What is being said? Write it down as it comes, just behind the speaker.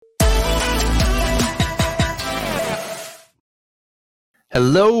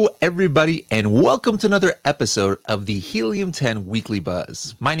Hello, everybody, and welcome to another episode of the Helium 10 Weekly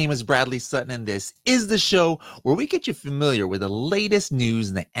Buzz. My name is Bradley Sutton, and this is the show where we get you familiar with the latest news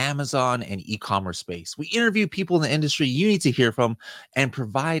in the Amazon and e-commerce space. We interview people in the industry you need to hear from and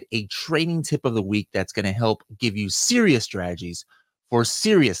provide a trading tip of the week that's going to help give you serious strategies for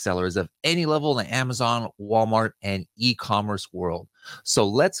serious sellers of any level in the Amazon, Walmart, and e-commerce world. So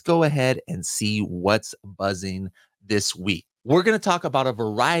let's go ahead and see what's buzzing this week. We're going to talk about a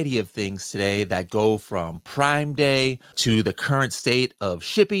variety of things today that go from Prime Day to the current state of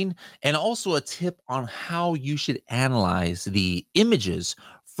shipping, and also a tip on how you should analyze the images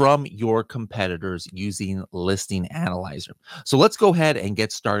from your competitors using Listing Analyzer. So let's go ahead and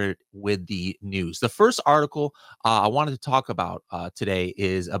get started with the news. The first article I wanted to talk about today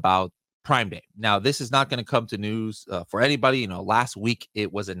is about Prime Day. Now, this is not going to come to news for anybody. Last week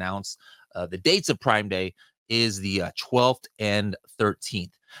it was announced the dates of Prime Day is the 12th and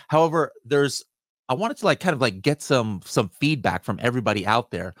 13th. However, I wanted to get some feedback from everybody out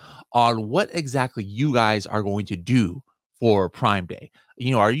there on what exactly you guys are going to do for Prime Day.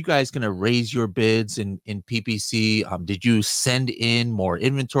 Are you guys going to raise your bids in PPC? Did you send in more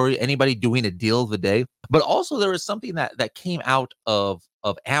inventory? Anybody doing a deal of the day? But also there was something that came out of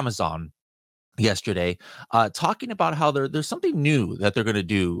Amazon yesterday, talking about how there's something new that they're going to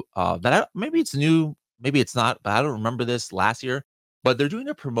do. Maybe it's new, maybe it's not, but I don't remember this last year. But they're doing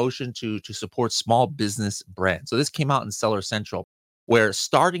a promotion to support small business brands. So this came out in Seller Central, where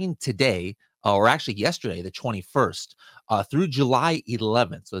starting today, or actually yesterday, the 21st, through July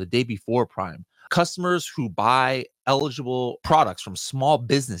 11th, so the day before Prime, customers who buy eligible products from small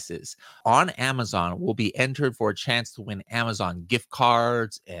businesses on Amazon will be entered for a chance to win Amazon gift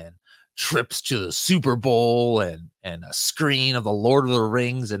cards and trips to the Super Bowl and a screen of the Lord of the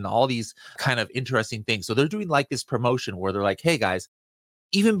Rings and all these kind of interesting things. So they're doing like this promotion where they're like, hey guys,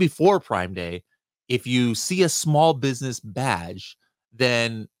 even before Prime Day, if you see a small business badge,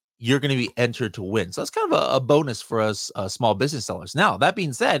 then you're going to be entered to win. So that's kind of a bonus for us small business sellers. Now, that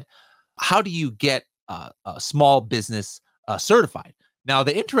being said, how do you get a small business certified? Now,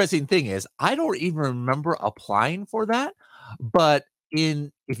 the interesting thing is, I don't even remember applying for that, but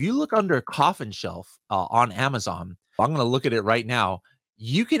if you look under Coffin Shelf on Amazon, I'm going to look at it right now.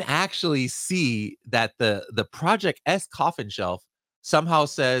 You can actually see that the Project S Coffin Shelf somehow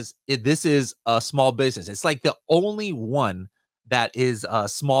says this is a small business. It's like the only one that is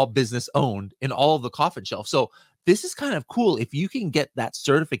small business owned in all of the Coffin Shelf. So this is kind of cool. If you can get that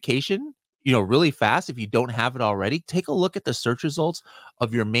certification, really fast, if you don't have it already, take a look at the search results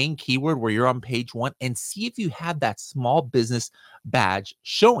of your main keyword where you're on page 1 and see if you have that small business badge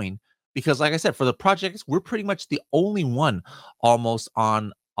showing. Because like I said, for the projects, we're pretty much the only one almost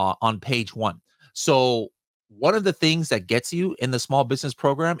on page 1. So one of the things that gets you in the small business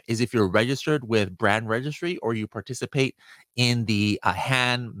program is if you're registered with brand registry or you participate in the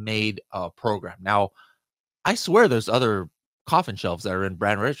handmade program. Now, I swear there's other coffin shelves that are in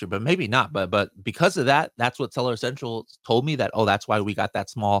brand registry, but maybe not. But because of that, that's what Seller Central told me that, oh, that's why we got that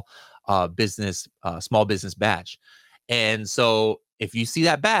small business badge. And so if you see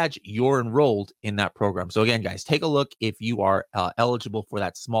that badge, you're enrolled in that program. So again, guys, take a look if you are eligible for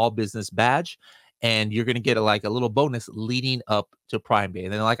that small business badge, and you're going to get a little bonus leading up to Prime Day.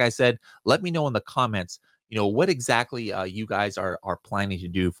 And then, like I said, let me know in the comments, what exactly you guys are planning to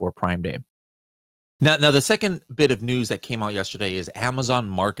do for Prime Day. Now, the second bit of news that came out yesterday is Amazon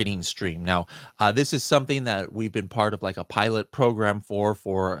Marketing Stream. Now, this is something that we've been part of, like a pilot program for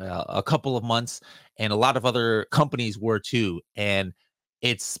a couple of months, and a lot of other companies were too. And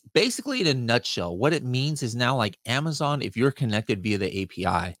it's basically, in a nutshell, what it means is now, like Amazon, if you're connected via the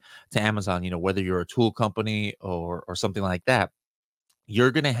API to Amazon, whether you're a tool company or something like that,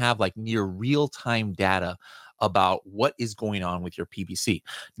 you're going to have like near real time data about what is going on with your PPC.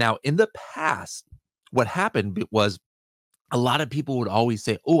 Now, in the past, what happened was a lot of people would always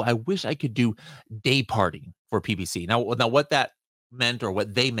say, "Oh, I wish I could do day parting for PPC." Now what that meant, or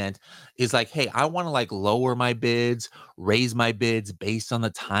what they meant, is like, "Hey, I want to like lower my bids, raise my bids based on the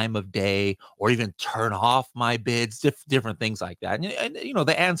time of day, or even turn off my bids, different things like that." And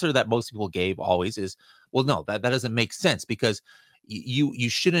the answer that most people gave always is, "Well, no, that doesn't make sense because you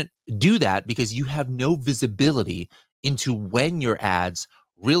shouldn't do that because you have no visibility into when your ads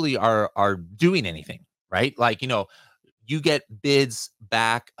really are doing anything." Right? Like, you get bids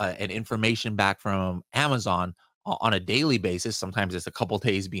back and information back from Amazon on a daily basis. Sometimes it's a couple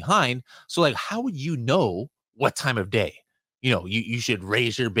days behind. So, like, how would you know what time of day? You should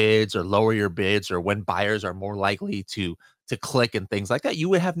raise your bids or lower your bids, or when buyers are more likely to to click and things like that, you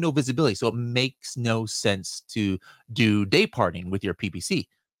would have no visibility. So it makes no sense to do day parting with your PPC.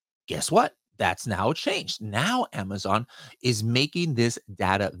 Guess what? That's now changed. Now Amazon is making this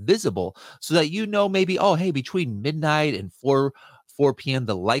data visible so that you know maybe, oh, hey, between midnight and 4 p.m.,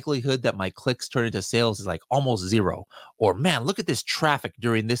 the likelihood that my clicks turn into sales is like almost zero. Or man, look at this traffic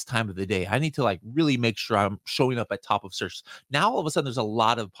during this time of the day. I need to like really make sure I'm showing up at top of search. Now all of a sudden there's a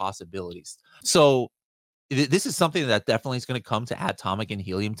lot of possibilities. So this is something that definitely is going to come to Atomic and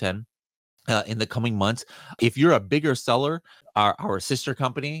Helium 10 in the coming months. If you're a bigger seller, our sister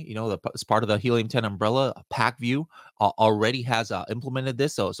company, as part of the Helium 10 umbrella, PackView, already has implemented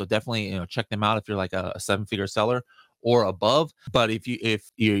this. So definitely check them out if you're like a seven-figure seller or above. But if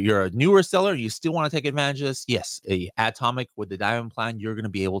you're a newer seller, you still want to take advantage of this, yes, Atomic with the Diamond plan, you're going to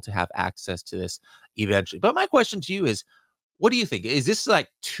be able to have access to this eventually. But my question to you is, what do you think? Is this like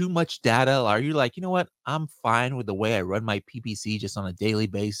too much data? Are you like, you know what? I'm fine with the way I run my PPC just on a daily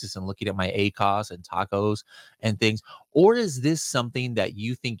basis and looking at my ACOS and tacos and things? Or is this something that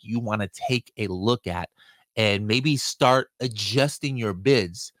you think you want to take a look at and maybe start adjusting your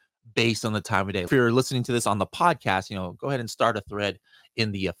bids based on the time of day? If you're listening to this on the podcast, go ahead and start a thread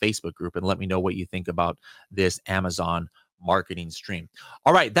in the Facebook group and let me know what you think about this Amazon marketing stream.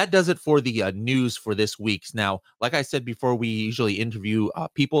 All right, that does it for the news for this week. Now, like I said before, we usually interview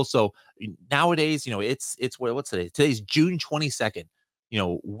people. So nowadays, it's what's today? Today's June 22nd.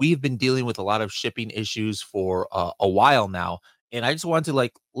 We've been dealing with a lot of shipping issues for a while now. And I just wanted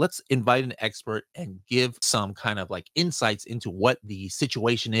to let's invite an expert and give some kind of like insights into what the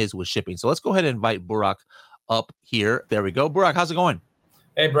situation is with shipping. So let's go ahead and invite Burak up here. There we go. Burak, how's it going?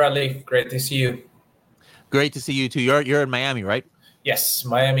 Hey, Bradley. Great to see you. Great to see you too. You're in Miami, right? Yes,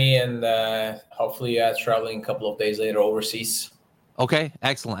 Miami, and hopefully traveling a couple of days later overseas. Okay,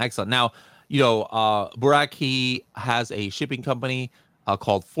 excellent. Now, Burak, he has a shipping company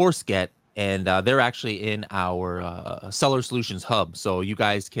called ForceGet, and they're actually in our Seller Solutions Hub. So you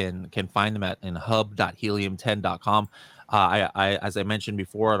guys can find them in hub.helium10.com. I as I mentioned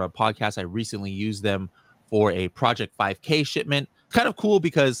before on our podcast, I recently used them for a Project 5K shipment. Kind of cool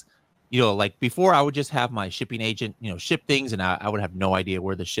because like before, I would just have my shipping agent, ship things, and I would have no idea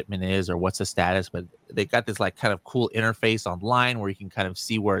where the shipment is or what's the status. But they got this like kind of cool interface online where you can kind of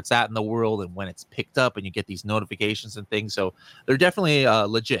see where it's at in the world and when it's picked up, and you get these notifications and things. So they're definitely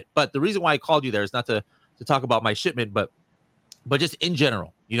legit. But the reason why I called you there is not to talk about my shipment, but just in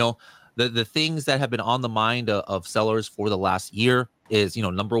general, the things that have been on the mind of sellers for the last year is,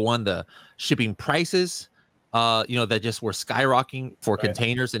 number one, the shipping prices. That just were skyrocketing for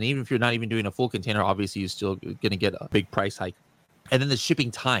containers. And even if you're not even doing a full container, obviously you're still going to get a big price hike. And then the shipping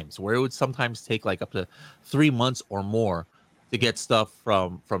times, where it would sometimes take like up to 3 months or more to get stuff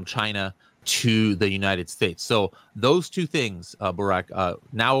from China to the United States. So those two things, Burak,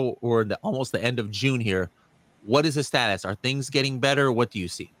 now we're almost the end of June here. What is the status? Are things getting better? What do you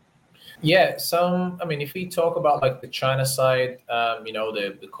see? Yeah, if we talk about like the China side,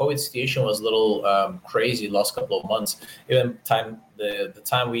 the COVID situation was a little crazy last couple of months. Even the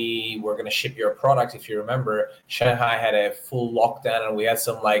time we were going to ship your product, if you remember, Shanghai had a full lockdown, and we had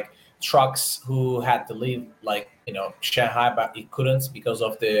some like trucks who had to leave Shanghai, but it couldn't because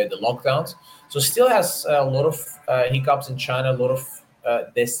of the lockdowns. So still has a lot of hiccups in China, a lot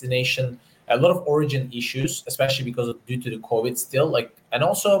of destination, a lot of origin issues, especially due to the COVID still. And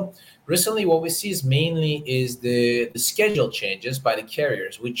also recently what we see is mainly the schedule changes by the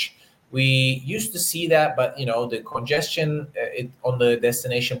carriers, which we used to see that, but the congestion on the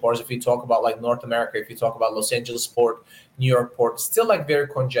destination ports, if you talk about like North America, if you talk about Los Angeles port, New York port, still like very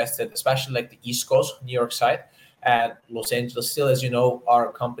congested, especially like the East Coast, New York side. And Los Angeles still, as you know,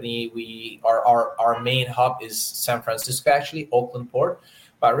 our company, our main hub is San Francisco, actually, Oakland port.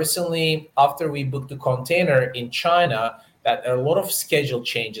 But recently, after we booked the container in China, that a lot of schedule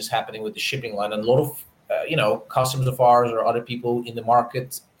changes happening with the shipping line, and a lot of customers of ours or other people in the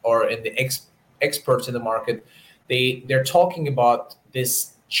market or in the experts in the market, they're talking about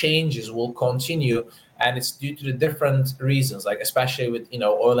this changes will continue, and it's due to the different reasons, like especially with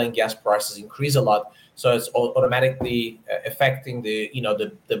oil and gas prices increase a lot, so it's automatically affecting the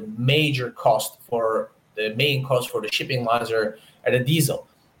major cost for the main cost for the shipping lines are the diesel,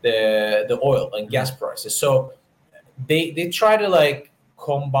 the oil and gas prices. So they try to like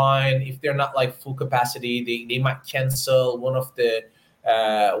combine. If they're not like full capacity, they might cancel one of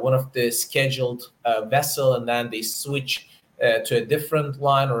the scheduled vessel, and then they switch to a different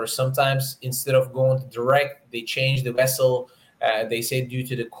line, or sometimes instead of going direct, they change the vessel. They say due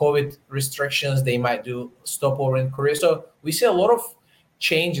to the COVID restrictions, they might do stopover in Korea. So we see a lot of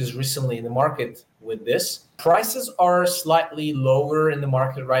changes recently in the market with this. Prices are slightly lower in the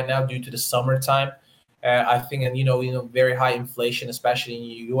market right now due to the summertime. I think, and very high inflation, especially in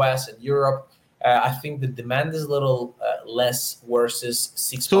the US and Europe. I think the demand is a little less versus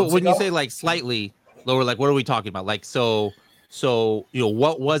 6 months So when ago. you say like slightly lower, like what are we talking about? Like so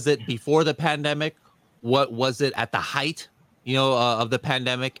what was it before the pandemic? What was it at the height, of the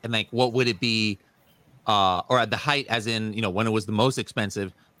pandemic, and like what would it be, or at the height, as in when it was the most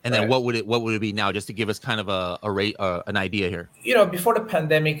expensive, and then Right. what would it be now, just to give us kind of a rate, an idea here. Before the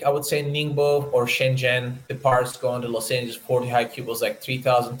pandemic, I would say Ningbo or Shenzhen, the parts going to Los Angeles 40 high cube was like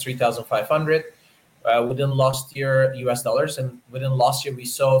 3,000, 3,500. Within last year, US dollars, and within last year we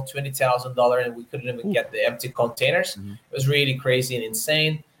saw $20,000, and we couldn't even get the empty containers. Mm-hmm. It was really crazy and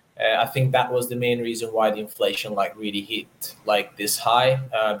insane. I think that was the main reason why the inflation like really hit like this high,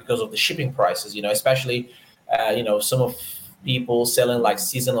 because of the shipping prices. Especially some of people selling like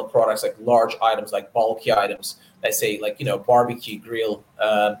seasonal products, like large items, like bulky items. Let's say like barbecue grill,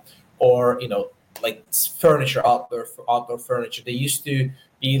 or like furniture, outdoor furniture. They used to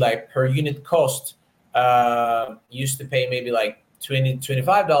be like per unit cost. Used to pay maybe like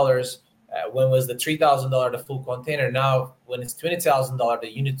 $25. When was the $3,000 the full container? Now when it's $20,000,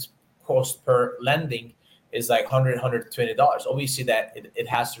 the unit cost per landing is like $120. Obviously that it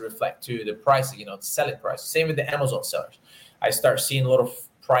has to reflect to the pricing, the selling price. Same with the Amazon sellers. I start seeing a lot of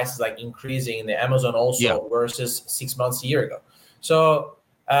prices like increasing in the Amazon also, versus 6 months, a year ago. So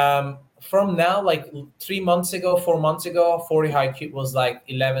from now, like 3 months ago, 4 months ago, 40 high cube was like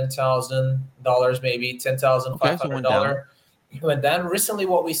 $11,000, maybe $10,500. It went down. Recently,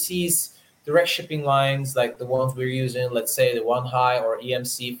 what we see is direct shipping lines, like the ones we're using, let's say the One High or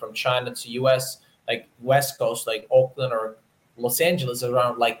EMC from China to US, like West Coast, like Oakland or Los Angeles,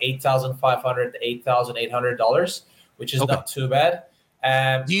 around like $8,500 to $8,800, which is not too bad.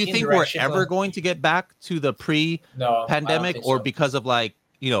 Do you think we're ever going to get back to the pre-pandemic, or because of like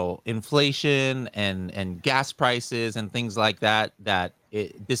inflation and gas prices and things like that,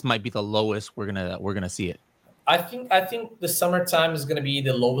 this might be the lowest we're gonna see it? I think the summertime is going to be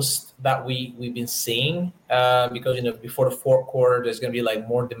the lowest that we've been seeing, because before the fourth quarter there's going to be like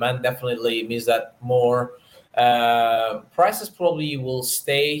more demand. Definitely it means that more prices probably will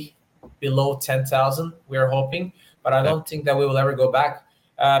stay below 10,000. We're hoping, but I don't think that we will ever go back.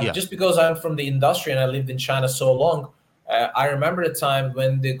 Just because I'm from the industry and I lived in China so long. I remember the time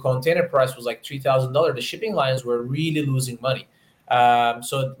when the container price was like $3,000. The shipping lines were really losing money.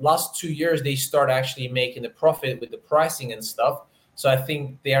 So last 2 years, they start actually making a profit with the pricing and stuff. So I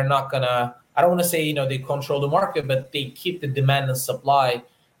think they are not gonna, I don't want to say, they control the market, but they keep the demand and supply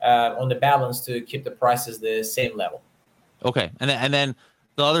on the balance to keep the prices the same level. Okay. And then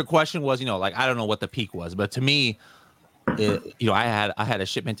the other question was, like, I don't know what the peak was, but to me, I had a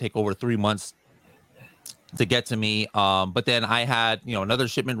shipment take over 3 months to get to me. But then I had, another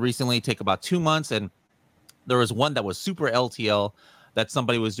shipment recently take about 2 months, and there was one that was super LTL that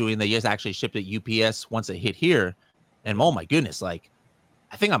somebody was doing. They just actually shipped it UPS once it hit here. And oh my goodness, like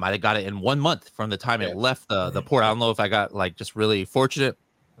I think I might have got it in 1 month from the time it left the port. I don't know if I got like just really fortunate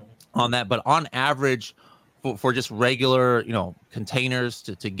on that, but on average for just regular, containers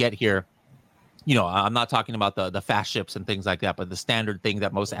to get here, I'm not talking about the fast ships and things like that, but the standard thing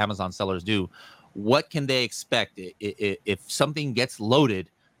that most Amazon sellers do. What can they expect if something gets loaded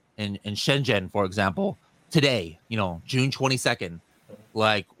in Shenzhen, for example, today, June 22nd,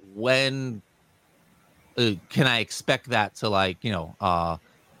 like when can I expect that to like,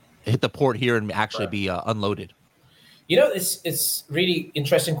 hit the port here and actually be unloaded? It's really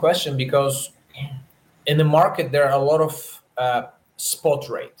interesting question, because in the market, there are a lot of spot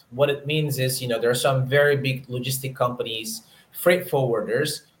rate. What it means is, there are some very big logistic companies, freight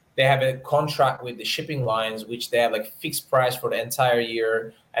forwarders. They have a contract with the shipping lines, which they have like fixed price for the entire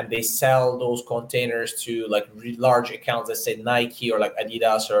year, and they sell those containers to like large accounts, let's say Nike or like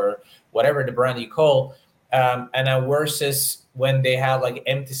Adidas or whatever the brand you call. And then versus when they have like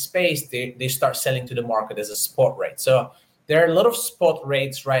empty space, they start selling to the market as a spot rate. So there are a lot of spot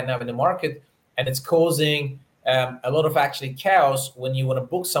rates right now in the market, and it's causing a lot of actually chaos when you want to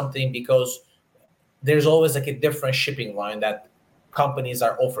book something, because there's always like a different shipping line that companies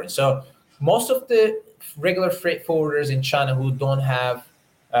are offering. So most of the regular freight forwarders in China who don't have,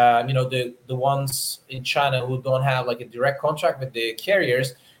 the ones in China who don't have like a direct contract with the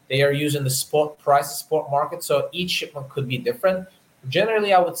carriers, they are using the spot price, spot market. So each shipment could be different.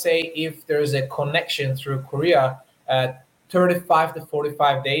 Generally, I would say if there's a connection through Korea, 35 to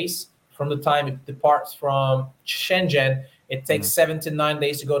 45 days from the time it departs from Shenzhen, it takes 7 to 9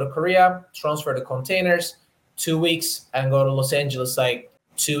 days to go to Korea, transfer the containers, 2 weeks, and go to Los Angeles like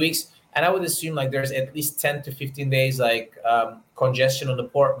 2 weeks. And I would assume like there's at least 10 to 15 days like congestion on the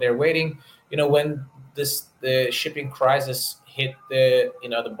port. They're waiting. When the shipping crisis hit the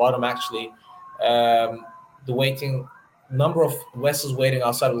bottom, actually, the waiting number of vessels waiting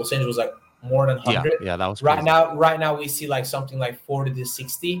outside of Los Angeles was like more than 100. Yeah, that was right crazy. now we see like something like 40 to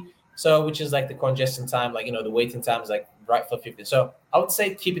 60. So which is like the congestion time, like the waiting time is like right for 50. So I would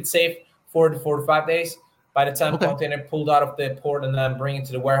say keep it safe 4 to 5 days. By the time container pulled out of the port and then bring it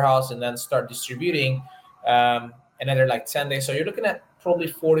to the warehouse and then start distributing, another like 10 days. So you're looking at probably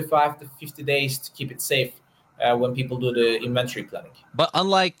 45 to 50 days to keep it safe when people do the inventory planning. But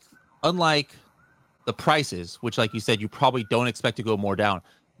unlike the prices, which, like you said, you probably don't expect to go more down,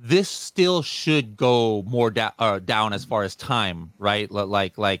 this still should go more down as far as time, right?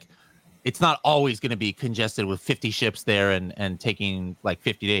 Like it's not always going to be congested with 50 ships there and taking like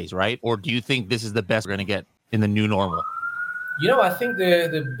 50 days, right? Or do you think this is the best we're going to get in the new normal? I think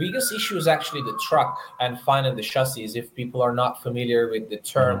the biggest issue is actually the truck and finding the chassis. If people are not familiar with the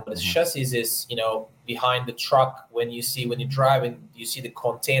term, the chassis is, behind the truck. When you drive and you see the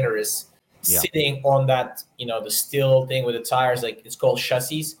container is sitting on that, the steel thing with the tires, like it's called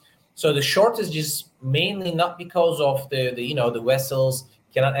chassis. So the shortage is mainly not because of the vessels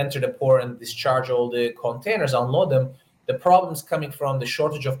cannot enter the port and discharge all the containers, unload them. The problem's coming from the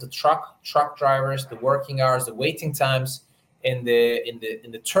shortage of the truck drivers, the working hours, the waiting times in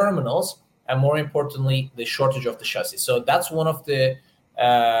the terminals, and more importantly, the shortage of the chassis. So that's one of the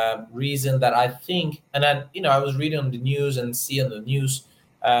reason that I think. And then I was reading on the news and see on the news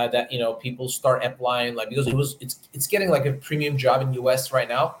that people start applying, like, because it's getting like a premium job in US right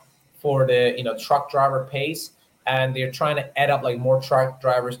now for the truck driver pays, and they're trying to add up like more truck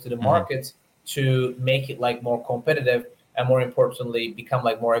drivers to the market to make it like more competitive and more importantly become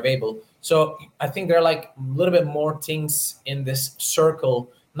like more available. So I think there are like a little bit more things in this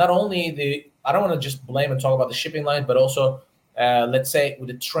circle. Not only I don't want to just blame and talk about the shipping line, but also let's say with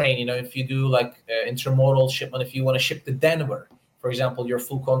the train, if you do like intermodal shipment, if you want to ship to Denver, for example, your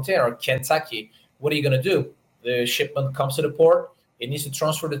full container, or Kentucky, what are you going to do? The shipment comes to the port, it needs to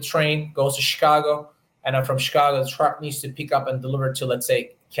transfer the train, goes to Chicago, and then from Chicago, the truck needs to pick up and deliver to, let's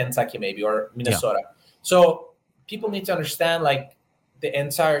say, Kentucky maybe, or Minnesota. Yeah. So people need to understand like the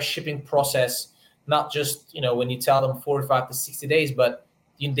entire shipping process, not just, when you tell them 45 to 60 days, but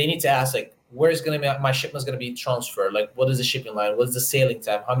they need to ask like, where is my shipment's going to be transferred? Like, what is the shipping line? What is the sailing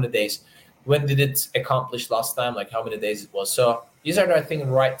time? How many days? When did it accomplish last time? Like how many days it was? So these are, I think,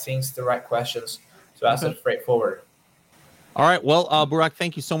 right things, the right questions to ask it straightforward. All right. Well, Burak,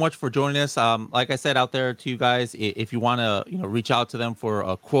 thank you so much for joining us. Like I said out there to you guys, if you want to, reach out to them for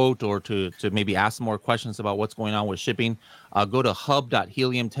a quote or to maybe ask some more questions about what's going on with shipping, go to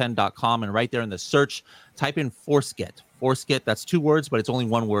hub.helium10.com, and right there in the search, type in Forsket. Forsket, that's 2 words, but it's only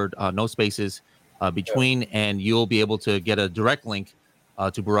 1 word, no spaces between, and you'll be able to get a direct link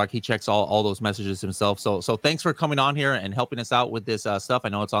to Burak. He checks all those messages himself. So thanks for coming on here and helping us out with this stuff. I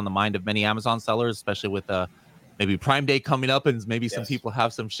know it's on the mind of many Amazon sellers, especially with maybe Prime Day coming up, and maybe some people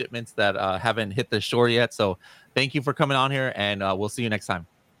have some shipments that haven't hit the shore yet. So thank you for coming on here, and we'll see you next time.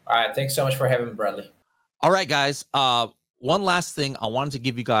 All right. Thanks so much for having me, Bradley. All right, guys. One last thing. I wanted to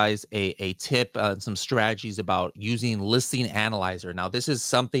give you guys a tip and some strategies about using Listing Analyzer. Now, this is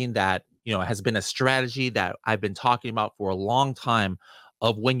something that, has been a strategy that I've been talking about for a long time,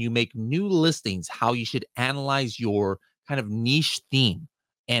 of when you make new listings, how you should analyze your kind of niche theme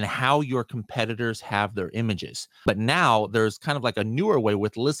and how your competitors have their images. But now there's kind of like a newer way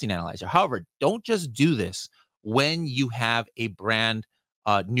with Listing Analyzer. However, don't just do this when you have a brand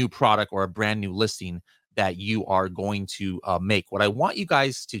new product or a brand new listing that you are going to make. What I want you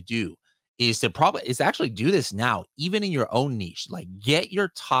guys to do is actually do this now, even in your own niche. Like, get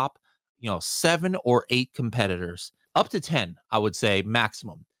your top, 7 or 8 competitors, up to 10, I would say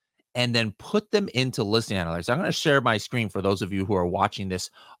maximum, and then put them into Listing Analyzer. I'm going to share my screen for those of you who are watching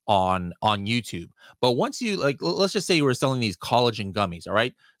this on YouTube. But once you, like, let's just say you were selling these collagen gummies, all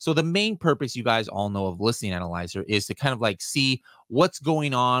right? So the main purpose, you guys all know, of Listing Analyzer is to kind of like see what's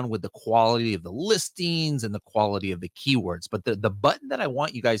going on with the quality of the listings and the quality of the keywords. But the button that I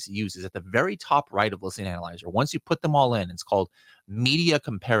want you guys to use is at the very top right of Listing Analyzer. Once you put them all in, it's called Media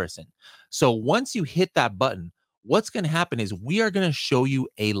Comparison. So once you hit that button, what's going to happen is we are going to show you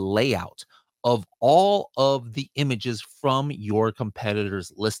a layout of all of the images from your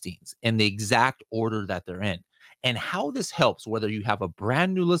competitors' listings in the exact order that they're in. And how this helps, whether you have a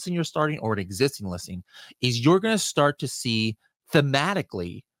brand new listing you're starting or an existing listing, is you're going to start to see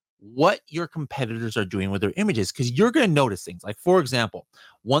thematically what your competitors are doing with their images, because you're going to notice things. Like, for example,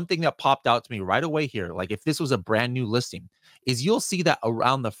 one thing that popped out to me right away here, like if this was a brand new listing, is you'll see that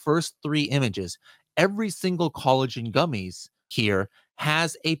around the first 3 images, every single collagen gummies here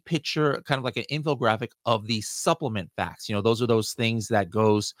has a picture, kind of like an infographic of the supplement facts. Those are those things that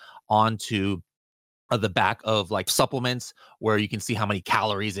goes onto the back of like supplements, where you can see how many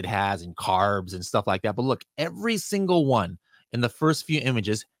calories it has and carbs and stuff like that. But look, every single one in the first few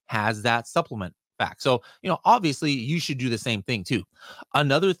images has that supplement fact. So, obviously you should do the same thing too.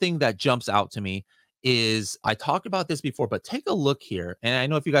 Another thing that jumps out to me is, I talked about this before, but take a look here. And I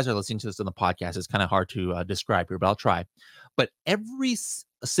know if you guys are listening to this on the podcast, it's kind of hard to describe here, but I'll try. But not every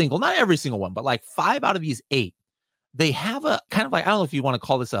single one, but like 5 out of these 8, they have a kind of like, I don't know if you want to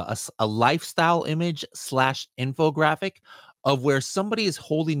call this a lifestyle image slash infographic of where somebody is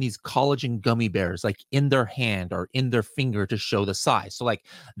holding these collagen gummy bears like in their hand or in their finger to show the size. So like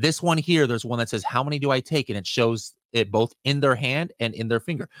this one here, there's one that says, how many do I take? And it shows it both in their hand and in their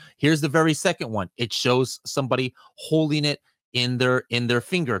finger. Here's the very second one. It shows somebody holding it in their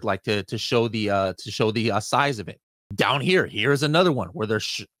finger, like to show the size of it. Down here, here's another one where they're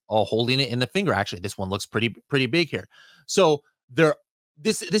all holding it in the finger. Actually, this one looks pretty big here. So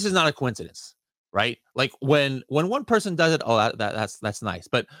this is not a coincidence, right? Like when one person does it, oh, that's nice.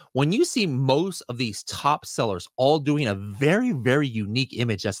 But when you see most of these top sellers all doing a very, very unique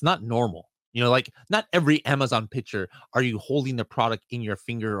image, that's not normal. Like not every Amazon picture are you holding the product in your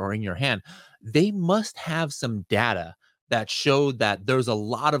finger or in your hand. They must have some data that showed that there's a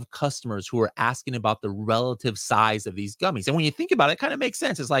lot of customers who are asking about the relative size of these gummies. And when you think about it, it kind of makes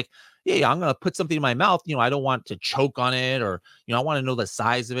sense. It's like, yeah, I'm going to put something in my mouth. I don't want to choke on it, or, I want to know the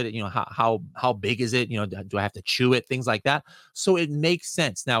size of it. How big is it? Do I have to chew it? Things like that. So it makes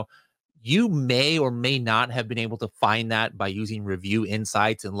sense. Now, you may or may not have been able to find that by using Review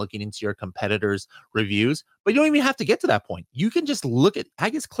Insights and looking into your competitors' reviews, but you don't even have to get to that point. You can just I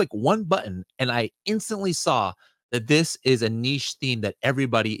just click one button and I instantly saw that this is a niche theme that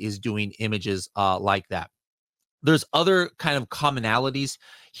everybody is doing images like that. There's other kind of commonalities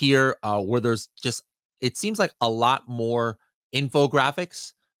here where there's just, it seems like a lot more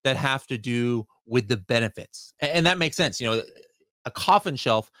infographics that have to do with the benefits. And that makes sense. A coffin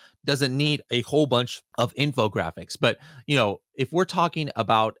shelf doesn't need a whole bunch of infographics, but if we're talking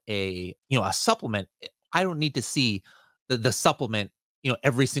about a supplement, I don't need to see the supplement,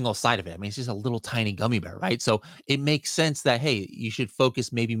 every single side of it. I mean, it's just a little tiny gummy bear, right? So it makes sense that, hey, you should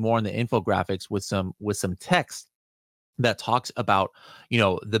focus maybe more on the infographics with some text that talks about,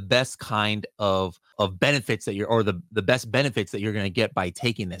 the best kind of benefits that the best benefits that you're going to get by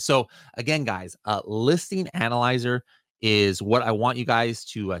taking this. So again, guys, Listing Analyzer is what I want you guys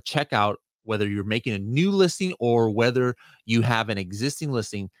to check out, whether you're making a new listing or whether you have an existing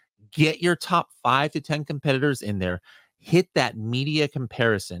listing. Get your top 5 to 10 competitors in there, hit that media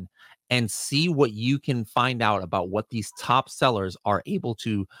comparison, and see what you can find out about what these top sellers are able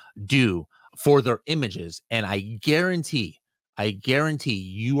to do for their images. And I guarantee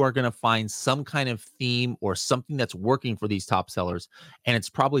you are going to find some kind of theme or something that's working for these top sellers. And it's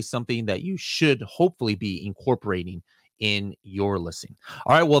probably something that you should hopefully be incorporating in your listing.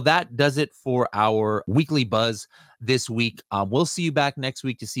 All right, well, that does it for our weekly buzz this week. We'll see you back next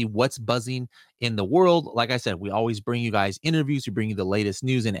week to see what's buzzing in the world. Like I said, we always bring you guys interviews. We bring you the latest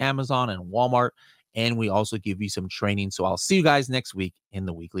news in Amazon and Walmart, and we also give you some training. So I'll see you guys next week in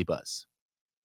the weekly buzz.